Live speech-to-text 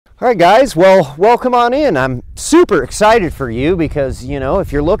All right, guys, well, welcome on in. I'm super excited for you because, you know,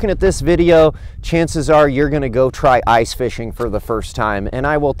 if you're looking at this video, chances are you're going to go try ice fishing for the first time. And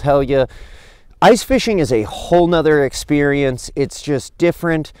I will tell you, ice fishing is a whole nother experience. It's just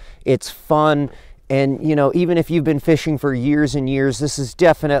different. It's fun. And, you know, even if you've been fishing for years and years, this is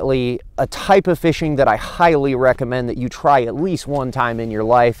definitely a type of fishing that I highly recommend that you try at least one time in your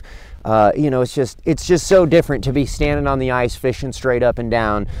life. You know, it's just so different to be standing on the ice, fishing straight up and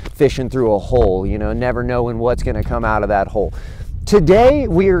down, fishing through a hole, you know, never knowing what's going to come out of that hole. Today,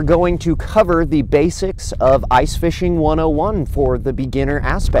 we are going to cover the basics of ice fishing 101 for the beginner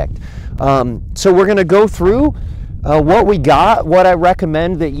aspect. So we're going to go through what we got, what I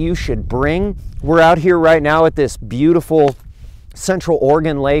recommend that you should bring. We're out here right now at this beautiful Central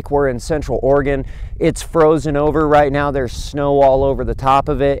Oregon lake. We're in Central Oregon. It's frozen over right now. There's snow all over the top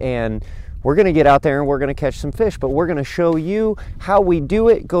of it, and we're going to get out there and we're going to catch some fish, but we're going to show you how we do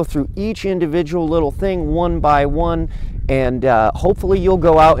it, go through each individual little thing one by one, and hopefully you'll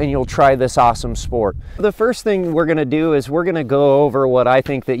go out and you'll try this awesome sport. The first thing we're going to do is we're going to go over what I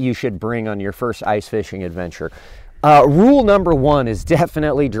think that you should bring on your first ice fishing adventure. Rule number one is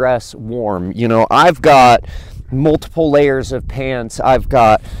definitely dress warm. You know, I've got multiple layers of pants. I've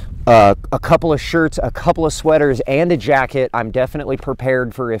got a couple of shirts, a couple of sweaters, and a jacket. I'm definitely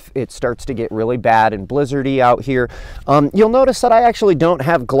prepared for if it starts to get really bad and blizzardy out here. You'll notice that I actually don't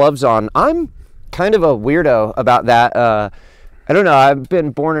have gloves on. I'm kind of a weirdo about that. I don't know, I've been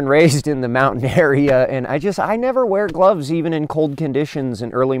born and raised in the mountain area, and I never wear gloves even in cold conditions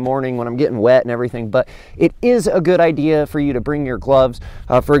in early morning when I'm getting wet and everything, but it is a good idea for you to bring your gloves.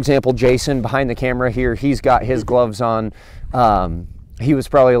 For example, Jason behind the camera here, he's got his gloves on. He was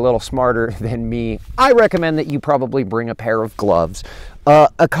probably a little smarter than me. I recommend that you probably bring a pair of gloves.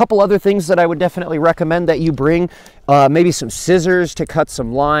 A couple other things that I would definitely recommend that you bring, maybe some scissors to cut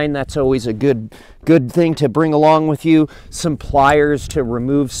some line. That's always a good thing to bring along with you. Some pliers to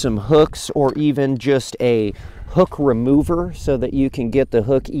remove some hooks, or even just a hook remover so that you can get the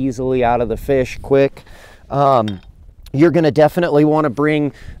hook easily out of the fish quick. You're going to definitely want to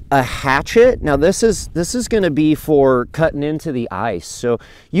bring a hatchet. Now this is going to be for cutting into the ice. So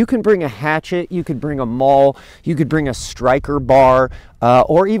you can bring a hatchet, you could bring a maul, you could bring a striker bar,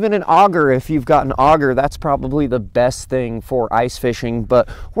 or even an auger. If you've got an auger, that's probably the best thing for ice fishing, but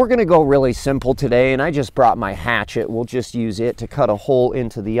we're going to go really simple today, and I just brought my hatchet. We'll just use it to cut a hole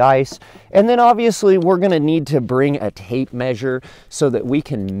into the ice. And then obviously we're going to need to bring a tape measure so that we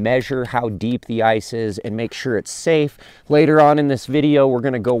can measure how deep the ice is and make sure it's safe. Later on in this video, we're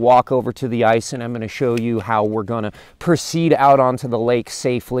going to go walk over to the ice, and I'm going to show you how we're going to proceed out onto the lake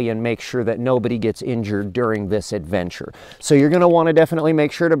safely and make sure that nobody gets injured during this adventure. So you're going to want to definitely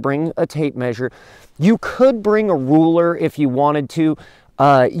make sure to bring a tape measure. You could bring a ruler if you wanted to.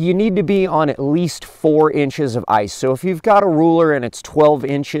 You need to be on at least 4 inches of ice. So if you've got a ruler and it's 12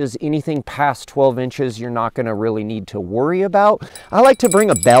 inches, anything past 12 inches, you're not going to really need to worry about. I like to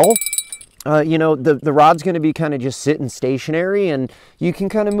bring a bell. You know, the rod's going to be kind of just sitting stationary, and you can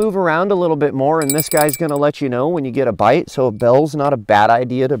kind of move around a little bit more, and this guy's going to let you know when you get a bite, so a bell's not a bad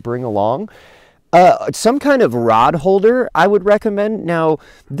idea to bring along. Some kind of rod holder I would recommend. Now,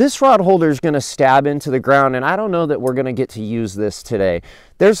 this rod holder is going to stab into the ground, and I don't know that we're going to get to use this today.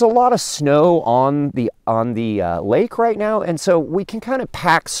 There's a lot of snow on the lake right now, and so we can kind of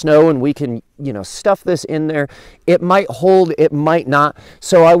pack snow, and we can, you know, stuff this in there. It might hold, it might not.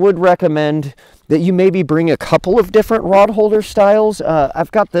 So I would recommend that you maybe bring a couple of different rod holder styles. I've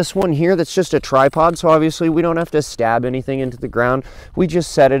got this one here that's just a tripod, so obviously we don't have to stab anything into the ground. We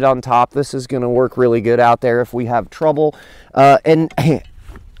just set it on top. This is going to work really good out there if we have trouble. And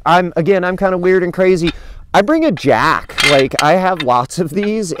I'm kind of weird and crazy. I bring a jack. Like, I have lots of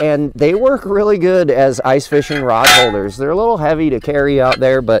these, and they work really good as ice fishing rod holders. They're a little heavy to carry out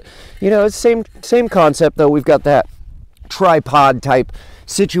there, but you know, it's same concept though. We've got that tripod type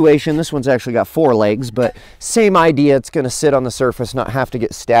situation. This one's actually got 4 legs, but same idea. It's going to sit on the surface, not have to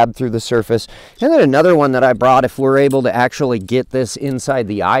get stabbed through the surface. And then another one that I brought, if we're able to actually get this inside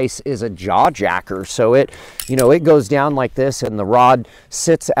the ice, is a jaw jacker. So it, you know, it goes down like this, and the rod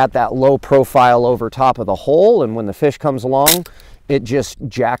sits at that low profile over top of the hole, and when the fish comes along, it just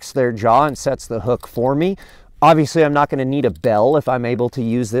jacks their jaw and sets the hook for me. Obviously, I'm not going to need a bell if I'm able to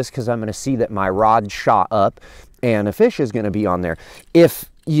use this, because I'm going to see that my rod shot up and a fish is going to be on there. If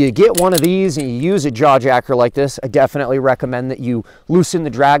you get one of these and you use a jaw jacker like this, I definitely recommend that you loosen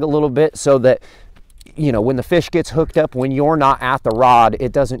the drag a little bit so that you know, when the fish gets hooked up, when you're not at the rod,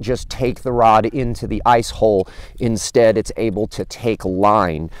 it doesn't just take the rod into the ice hole. Instead, it's able to take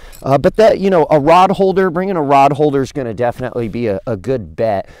line. But that, you know, a rod holder, bringing a rod holder is going to definitely be a good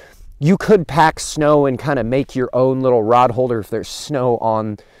bet. You could pack snow and kind of make your own little rod holder if there's snow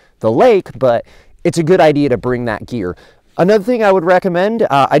on the lake, but it's a good idea to bring that gear. Another thing I would recommend,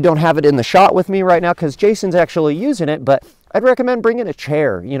 I don't have it in the shot with me right now because Jason's actually using it, but I'd recommend bringing a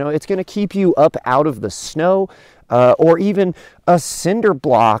chair. You know, it's going to keep you up out of the snow, or even a cinder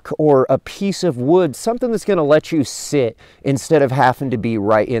block or a piece of wood, something that's going to let you sit instead of having to be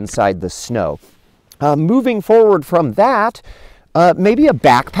right inside the snow. Moving forward from that, maybe a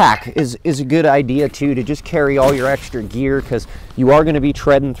backpack is a good idea too, to just carry all your extra gear, because you are going to be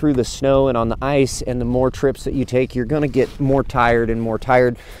treading through the snow and on the ice, and the more trips that you take, you're going to get more tired and more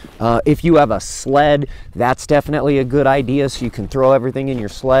tired. If you have a sled, that's definitely a good idea, so you can throw everything in your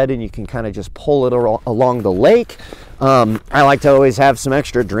sled and you can kind of just pull it along the lake. I like to always have some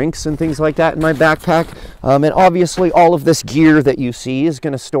extra drinks and things like that in my backpack. And obviously all of this gear that you see is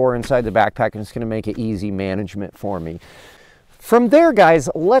going to store inside the backpack, and it's going to make it easy management for me. From there, guys,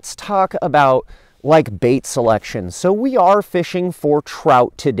 let's talk about like bait selection. So we are fishing for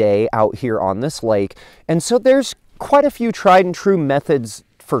trout today out here on this lake. And so there's quite a few tried and true methods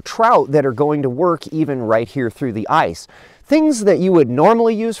for trout that are going to work even right here through the ice. Things that you would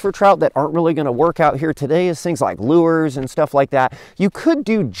normally use for trout that aren't really going to work out here today is things like lures and stuff like that. You could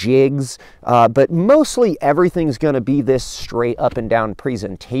do jigs, but mostly everything's going to be this straight up and down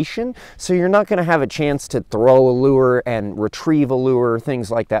presentation. So you're not going to have a chance to throw a lure and retrieve a lure, things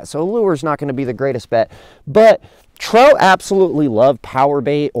like that. So a lure is not going to be the greatest bet. But trout absolutely love power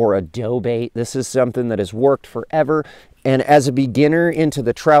bait or a dough bait. This is something that has worked forever. And as a beginner into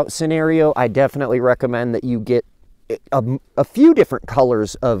the trout scenario, I definitely recommend that you get a few different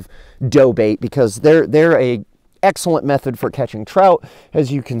colors of dough bait, because they're a excellent method for catching trout.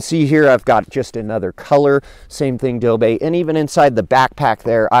 As you can see here, I've got just another color, same thing, dough bait, and even inside the backpack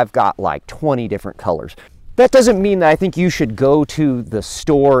there, I've got like 20 different colors. That doesn't mean that I think you should go to the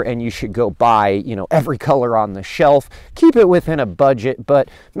store and you should go buy, you know, every color on the shelf. Keep it within a budget, but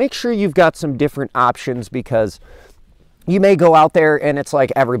make sure you've got some different options, because you may go out there and it's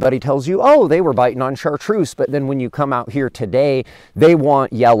like everybody tells you, oh, they were biting on chartreuse, but then when you come out here today, they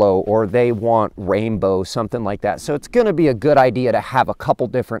want yellow or they want rainbow, something like that. So it's going to be a good idea to have a couple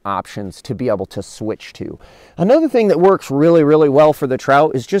different options to be able to switch to. Another thing that works really, really well for the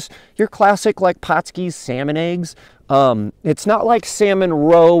trout is just your classic like Potskie's salmon eggs. It's not like salmon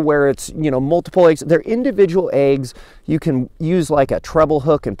roe where it's, you know, multiple eggs. They're individual eggs. You can use like a treble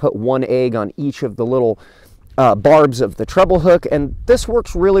hook and put one egg on each of the little barbs of the treble hook, and this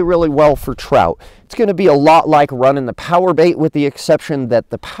works really, really well for trout. It's going to be a lot like running the power bait, with the exception that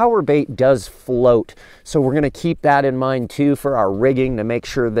the power bait does float. So we're going to keep that in mind too for our rigging, to make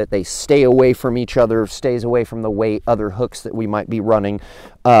sure that they stay away from each other, stays away from the weight, other hooks that we might be running.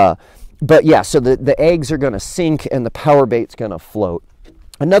 But yeah, so the eggs are going to sink and the power bait's going to float.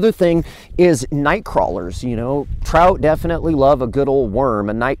 Another thing is night crawlers. You know, trout definitely love a good old worm,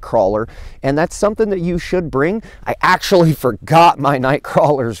 a night crawler, and that's something that you should bring. I actually forgot my night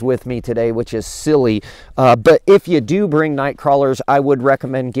crawlers with me today, which is silly. But if you do bring night crawlers, I would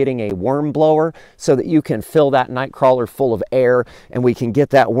recommend getting a worm blower so that you can fill that night crawler full of air, and we can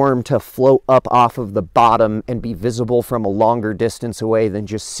get that worm to float up off of the bottom and be visible from a longer distance away than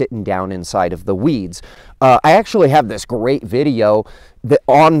just sitting down inside of the weeds. I actually have this great video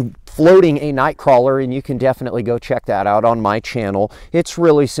on floating a night crawler, and you can definitely go check that out on my channel. It's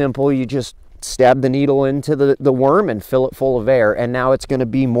really simple. You just stab the needle into the worm and fill it full of air, and now it's going to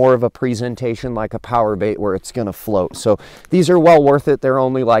be more of a presentation like a power bait where it's going to float. So these are well worth it. They're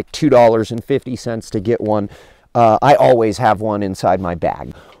only like $2.50 to get one. I always have one inside my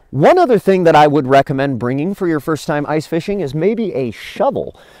bag. One other thing that I would recommend bringing for your first time ice fishing is maybe a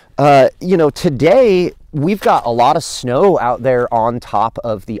shovel. You know, today we've got a lot of snow out there on top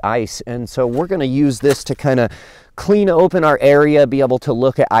of the ice, and so we're going to use this to kind of clean open our area, be able to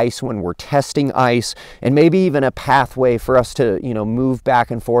look at ice when we're testing ice, and maybe even a pathway for us to, you know, move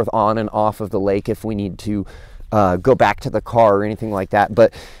back and forth on and off of the lake if we need to go back to the car or anything like that.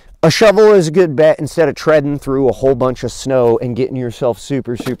 But a shovel is a good bet instead of treading through a whole bunch of snow and getting yourself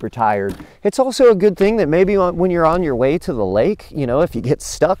super, super tired. It's also a good thing that maybe when you're on your way to the lake, you know, if you get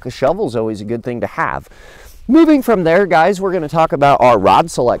stuck, a shovel is always a good thing to have. Moving from there, guys, we're going to talk about our rod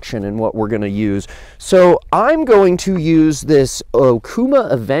selection and what we're going to use. So I'm going to use this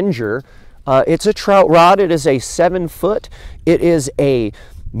Okuma Avenger. It's a trout rod. It is a 7-foot. It is a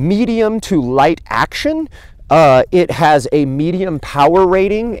medium to light action. It has a medium power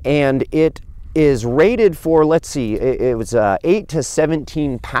rating, and it is rated for, let's see, it was 8 to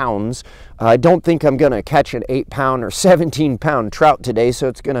 17 pounds. I don't think I'm going to catch an 8-pound or 17-pound trout today, so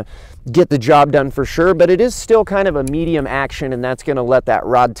it's going to get the job done for sure, but it is still kind of a medium action, and that's going to let that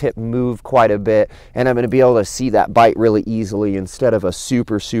rod tip move quite a bit, and I'm going to be able to see that bite really easily instead of a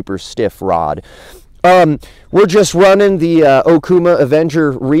super stiff rod. We're just running the Okuma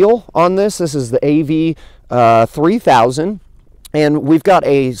Avenger reel on this. This is the AV 3000, and we've got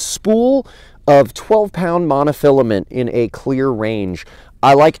a spool of 12-pound monofilament in a clear range.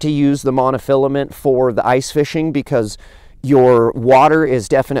 I like to use the monofilament for the ice fishing because your water is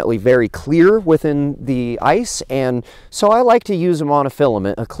definitely very clear within the ice, and so I like to use a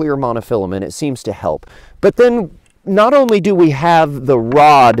monofilament, a clear monofilament. It seems to help. But then not only do we have the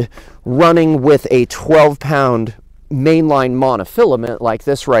rod running with a 12-pound mainline monofilament like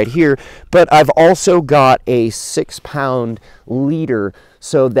this right here, but I've also got a 6-pound leader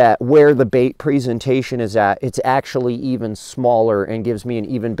so that where the bait presentation is at, it's actually even smaller and gives me an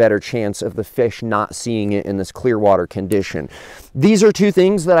even better chance of the fish not seeing it in this clear water condition. These are two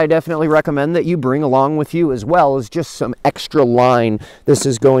things that I definitely recommend that you bring along with you, as well as just some extra line. This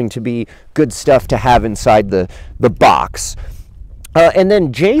is going to be good stuff to have inside the box. And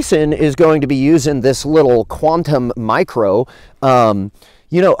then Jason is going to be using this little Quantum Micro.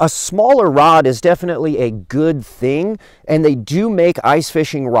 You know, a smaller rod is definitely a good thing, and they do make ice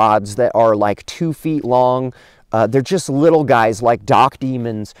fishing rods that are like 2 feet long. They're just little guys like Dock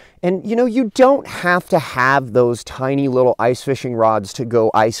Demons. And you know, you don't have to have those tiny little ice fishing rods to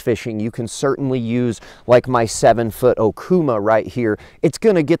go ice fishing. You can certainly use like my 7-foot Okuma right here. It's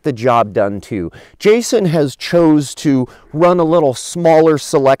gonna get the job done too. Jason has chose to run a little smaller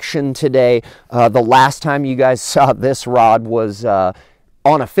selection today. The last time you guys saw this rod was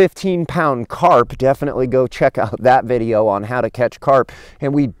on a 15-pound carp. Definitely go check out that video on how to catch carp.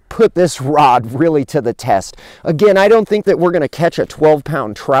 And we put this rod really to the test. Again, I don't think that we're going to catch a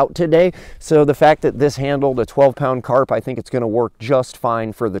 12-pound trout today. So the fact that this handled a 12-pound carp, I think it's going to work just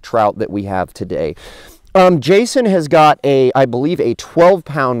fine for the trout that we have today. Jason has got I believe a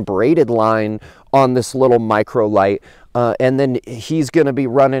 12-pound braided line on this little micro light. And then he's going to be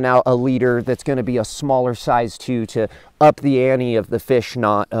running out a leader that's going to be a smaller size too, to up the ante of the fish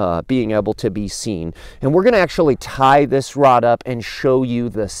not being able to be seen. And we're going to actually tie this rod up and show you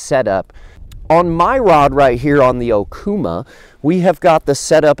the setup. On my rod right here on the Okuma, we have got the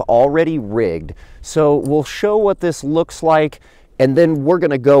setup already rigged. So we'll show what this looks like, and then we're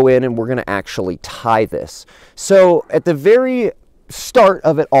going to go in and we're going to actually tie this. So at the very start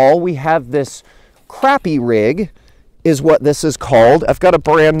of it all, we have this crappie rig, is what this is called. I've got a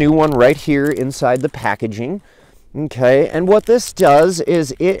brand new one right here inside the packaging. Okay, and what this does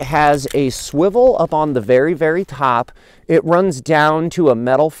is it has a swivel up on the very top. It runs down to a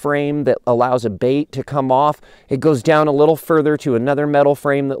metal frame that allows a bait to come off. It goes down a little further to another metal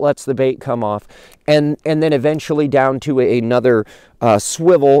frame that lets the bait come off, and then eventually down to another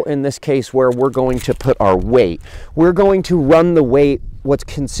swivel, in this case where we're going to put our weight. We're going to run the weight what's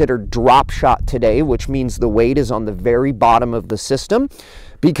considered drop shot today, which means the weight is on the very bottom of the system,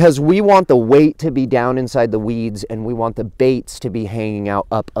 because we want the weight to be down inside the weeds and we want the baits to be hanging out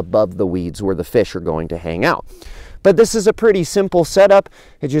up above the weeds where the fish are going to hang out. But this is a pretty simple setup.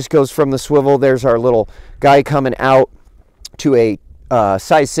 It just goes from the swivel. There's our little guy coming out to a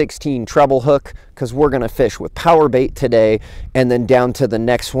size 16 treble hook, because we're going to fish with power bait today, and then down to the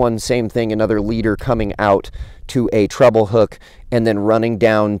next one, same thing, another leader coming out to a treble hook, and then running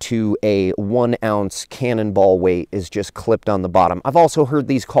down to a 1-ounce cannonball weight is just clipped on the bottom. I've also heard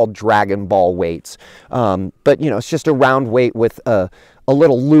these called Dragon Ball weights, but you know, it's just a round weight with a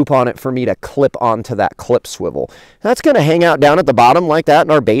little loop on it for me to clip onto that clip swivel. That's going to hang out down at the bottom like that,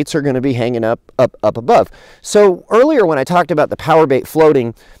 and our baits are going to be hanging up above. So earlier when I talked about the power bait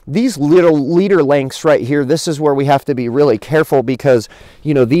floating, these little leader lengths right here, this is where we have to be really careful, because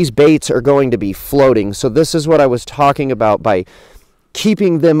you know, these baits are going to be floating. So this is what I was talking about by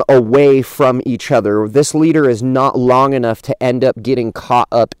keeping them away from each other. This leader is not long enough to end up getting caught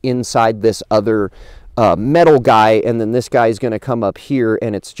up inside this other metal guy, and then this guy is going to come up here,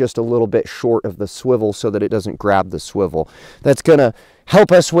 and it's just a little bit short of the swivel so that it doesn't grab the swivel. That's going to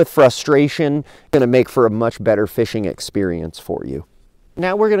help us with frustration, going to make for a much better fishing experience for you.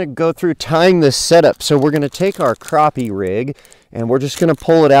 Now we're going to go through tying this setup. So we're going to take our crappie rig and we're just going to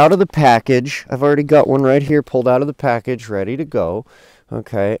pull it out of the package. I've already got one right here pulled out of the package, ready to go.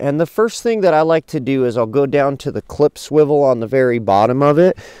 Okay, and the first thing that I like to do is I'll go down to the clip swivel on the very bottom of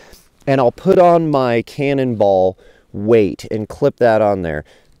it, and I'll put on my cannonball weight and clip that on there.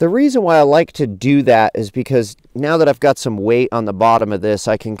 The reason why I like to do that is because now that I've got some weight on the bottom of this,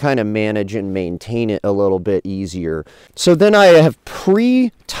 I can kind of manage and maintain it a little bit easier. So then I have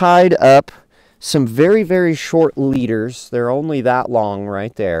pre-tied up some very, very short leaders. They're only that long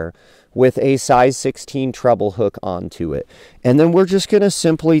right there, with a size 16 treble hook onto it. And then we're just going to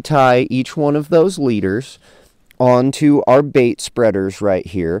simply tie each one of those leaders onto our bait spreaders right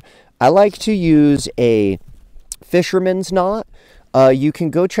here. I like to use a fisherman's knot. You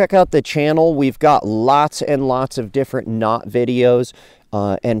can go check out the channel. We've got lots and lots of different knot videos,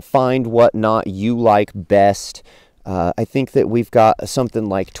 and find what knot you like best. I think that we've got something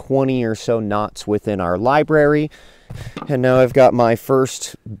like 20 or so knots within our library. And now I've got my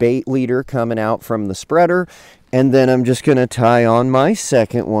first bait leader coming out from the spreader, and then I'm just going to tie on my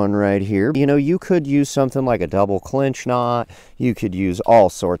second one right here. You know, you could use something like a double clinch knot. You could use all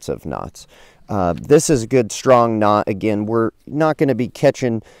sorts of knots. This is a good strong knot. Again, we're not going to be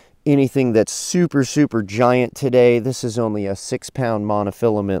catching anything that's super, super giant today. This is only a 6-pound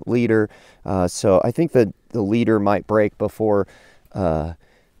monofilament leader. So I think that the leader might break before the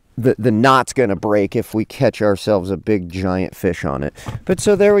knot's going to break if we catch ourselves a big giant fish on it. But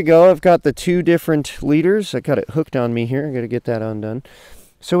so there we go. I've got the 2 different leaders. I got it hooked on me here. I got to get that undone.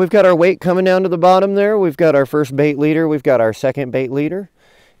 So we've got our weight coming down to the bottom there. We've got our first bait leader. We've got our second bait leader.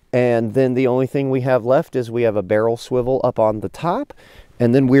 And then the only thing we have left is we have a barrel swivel up on the top.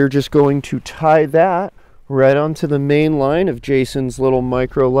 And then we're just going to tie that right onto the main line of Jason's little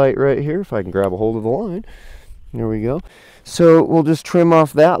micro light right here. If I can grab a hold of the line. There we go. So we'll just trim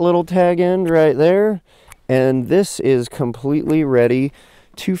off that little tag end right there. And this is completely ready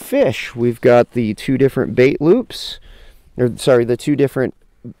to fish. We've got the 2 different bait loops, or sorry, the 2 different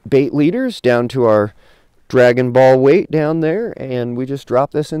bait leaders down to our Dragon Ball weight down there, and we just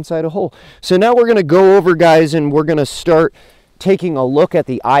drop this inside a hole. So now we're going to go over, guys, and we're going to start taking a look at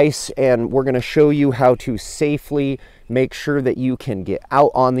the ice, and we're going to show you how to safely make sure that you can get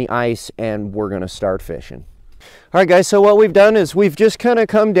out on the ice, and we're going to start fishing. All right, guys, so what we've done is we've just kind of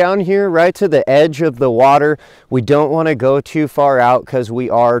come down here right to the edge of the water. We don't want to go too far out because we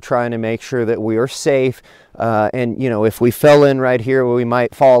are trying to make sure that we are safe. And, you know, if we fell in right here, we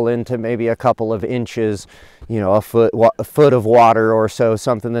might fall into maybe a couple of inches, you know, a foot of water or so,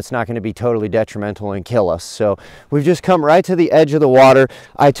 something that's not going to be totally detrimental and kill us. So we've just come right to the edge of the water.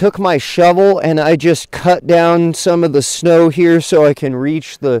 I took my shovel and I just cut down some of the snow here so I can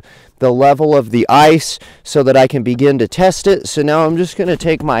reach the level of the ice so that I can begin to test it. So now I'm just going to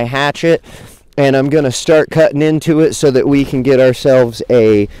take my hatchet and I'm going to start cutting into it so that we can get ourselves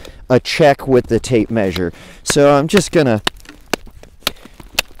a check with the tape measure. So I'm just going to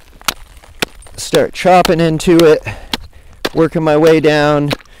start chopping into it, working my way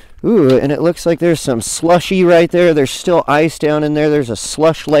down. Ooh, and it looks like there's some slushy right there. There's still ice down in there. There's a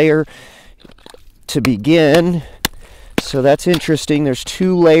slush layer to begin. So that's interesting. There's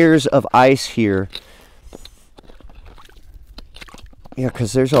 2 layers of ice here. Yeah,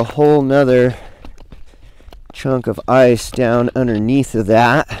 because there's a whole nother chunk of ice down underneath of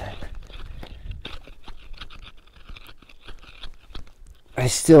that. I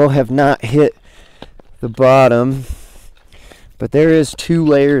still have not hit the bottom, but there is 2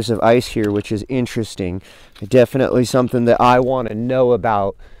 layers of ice here, which is interesting. Definitely something that I want to know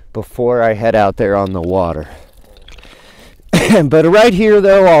about before I head out there on the water. But right here,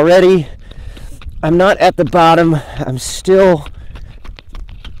 though, already, I'm not at the bottom. I'm still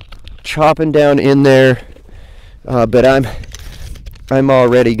chopping down in there, but I'm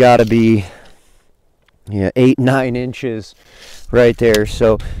already got to be 8-9 inches right there.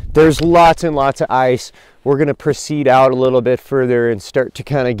 So there's lots and lots of ice. We're going to proceed out a little bit further and start to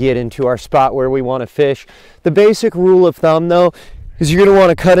kind of get into our spot where we want to fish. The basic rule of thumb, though, is you're going to want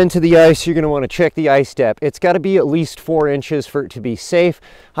to cut into the ice. You're going to want to check the ice depth. It's got to be at least 4 inches for it to be safe.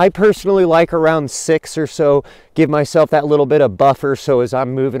 I personally like around 6 or so. Give myself that little bit of buffer so as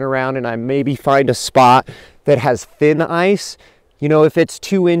I'm moving around and I maybe find a spot that has thin ice. You know, if it's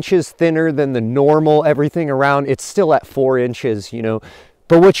 2 inches thinner than the normal everything around, it's still at 4 inches, you know.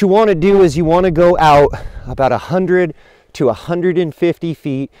 But what you want to do is you want to go out about 100 to 150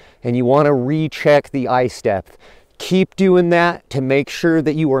 feet and you want to recheck the ice depth. Keep doing that to make sure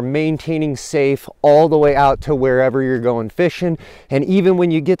that you are maintaining safe all the way out to wherever you're going fishing. And even when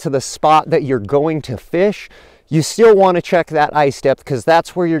you get to the spot that you're going to fish, you still want to check that ice depth because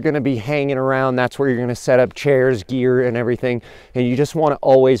that's where you're going to be hanging around. That's where you're going to set up chairs, gear, and everything. And you just want to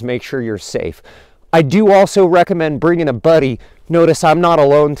always make sure you're safe. I do also recommend bringing a buddy. Notice I'm not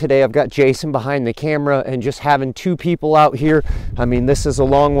alone today. I've got Jason behind the camera, and just having two people out here, I mean, this is a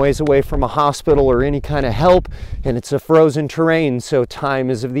long ways away from a hospital or any kind of help, and it's a frozen terrain, so time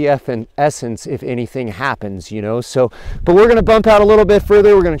is of the essence if anything happens, you know. So, but we're gonna bump out a little bit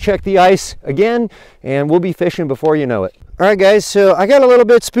further. We're gonna check the ice again, and we'll be fishing before you know it. All right, guys, so I got a little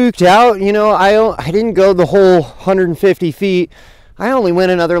bit spooked out. You know, I didn't go the whole 150 feet. I only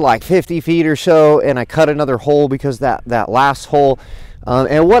went another like 50 feet or so, and I cut another hole because that last hole.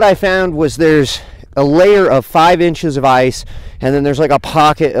 And what I found was there's a layer of 5 inches of ice, and then there's like a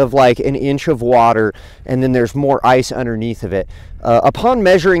pocket of like an inch of water, and then there's more ice underneath of it. Upon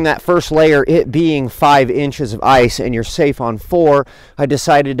measuring that first layer, it being 5 inches of ice, and you're safe on 4, I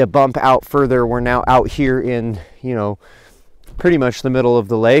decided to bump out further. We're now out here in, you know, pretty much the middle of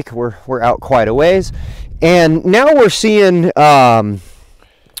the lake. We're out quite a ways. And now we're seeing, let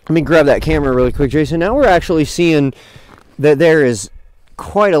me grab that camera really quick, Jason. Now we're actually seeing that there is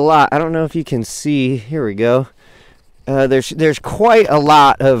quite a lot. I don't know if you can see. Here we go. There's quite a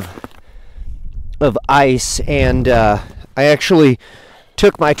lot of ice, and I actually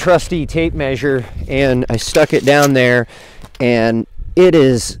took my trusty tape measure and I stuck it down there, and it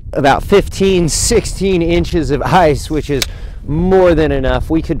is about 15-16 inches of ice, which is more than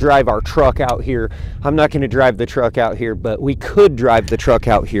enough. We could drive our truck out here. I'm not going to drive the truck out here, but we could drive the truck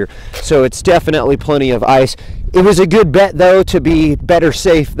out here. So it's definitely plenty of ice. It was a good bet, though, to be better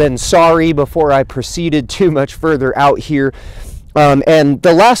safe than sorry before I proceeded too much further out here. And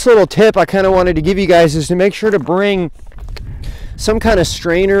the last little tip I kind of wanted to give you guys is to make sure to bring some kind of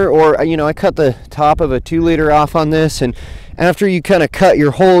strainer, or, you know, I cut the top of a 2-liter off on this, and after you kind of cut your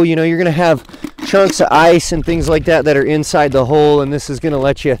hole, you know, you're going to have chunks of ice and things like that are inside the hole, and this is going to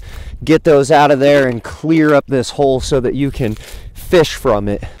let you get those out of there and clear up this hole so that you can fish from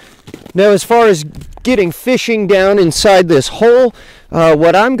it. Now, as far as getting fishing down inside this hole,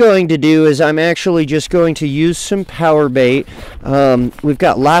 what I'm going to do is I'm actually just going to use some power bait. We've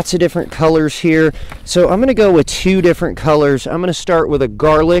got lots of different colors here, so I'm going to go with 2 different colors. I'm going to start with a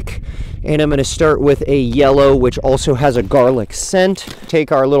garlic, and I'm going to start with a yellow, which also has a garlic scent.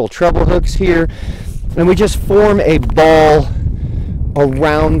 Take our little treble hooks here, and we just form a ball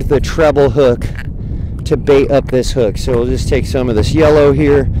around the treble hook to bait up this hook. So we'll just take some of this yellow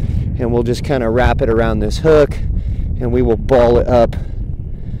here, and we'll just kind of wrap it around this hook, and we will ball it up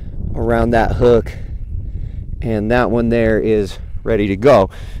around that hook, and that one there is ready to go.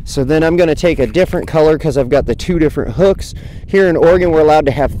 So then I'm going to take a different color because I've got the 2 different hooks. Here in Oregon, we're allowed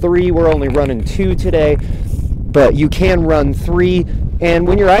to have 3. We're only running 2 today, but you can run 3. And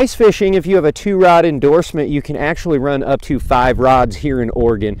when you're ice fishing, if you have a 2-rod endorsement, you can actually run up to 5 rods here in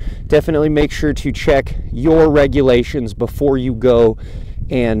Oregon. Definitely make sure to check your regulations before you go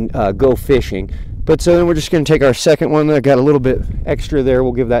and go fishing. But so then we're just going to take our second one. I got a little bit extra there.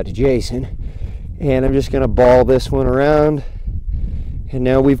 We'll give that to Jason. And I'm just going to ball this one around. And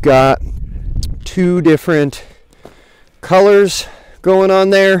now we've got 2 different colors going on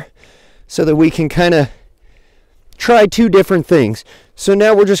there so that we can kind of try 2 different things. So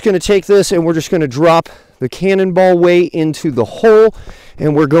now we're just going to take this and we're just going to drop the cannonball weight into the hole,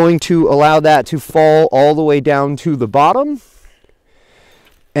 and we're going to allow that to fall all the way down to the bottom.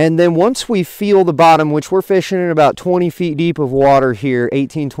 And then once we feel the bottom, which we're fishing in about 20 feet deep of water here,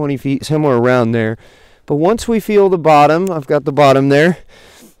 18, 20 feet, somewhere around there. But once we feel the bottom, I've got the bottom there.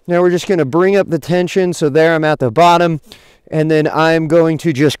 Now we're just going to bring up the tension. So there I'm at the bottom. And then I'm going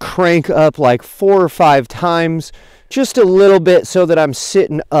to just crank up like 4 or 5 times, just a little bit so that I'm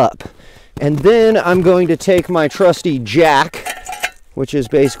sitting up. And then I'm going to take my trusty jack, which is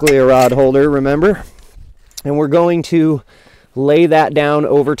basically a rod holder, remember? And we're going to lay that down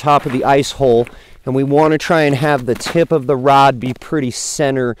over top of the ice hole, and we want to try and have the tip of the rod be pretty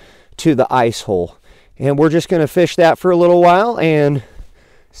center to the ice hole. And we're just going to fish that for a little while and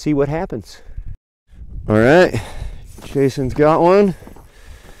see what happens. All right, Jason's got one.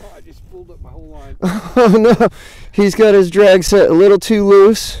 Oh, I just pulled up my whole line. Oh no, he's got his drag set a little too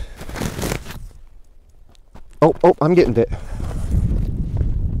loose. Oh, I'm getting bit.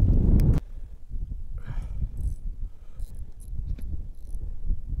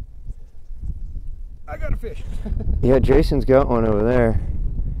 I got a fish. Yeah, Jason's got one over there,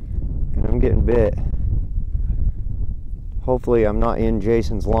 and I'm getting bit. Hopefully I'm not in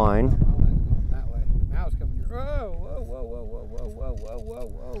Jason's line. That way. Now it's coming here. Whoa, whoa, whoa, whoa, whoa, whoa, whoa, whoa,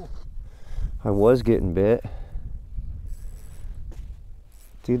 whoa. I was getting bit.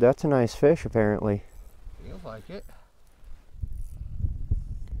 Dude, that's a nice fish apparently. Feels like it.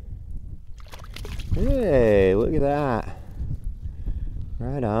 Hey, look at that.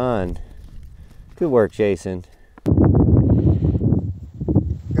 Right on. Good work, Jason.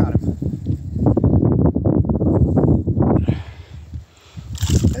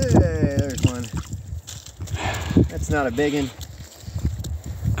 not a big one,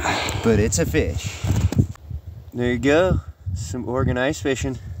 but it's a fish. There you go, some Oregon ice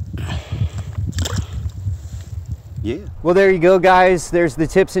fishing. Yeah. Well, there you go, guys. There's the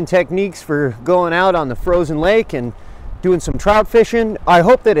tips and techniques for going out on the frozen lake and doing some trout fishing. I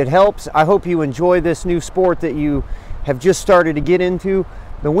hope that it helps. I hope you enjoy this new sport that you have just started to get into.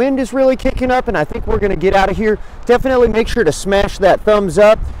 The wind is really kicking up, and I think we're going to get out of here. Definitely make sure to smash that thumbs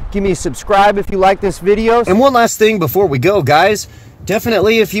up. Give me a subscribe if you like this video. And one last thing before we go, guys.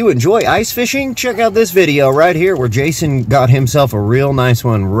 Definitely, if you enjoy ice fishing, check out this video right here where Jason got himself a real nice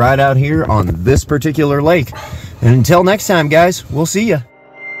one right out here on this particular lake. And until next time, guys, we'll see ya.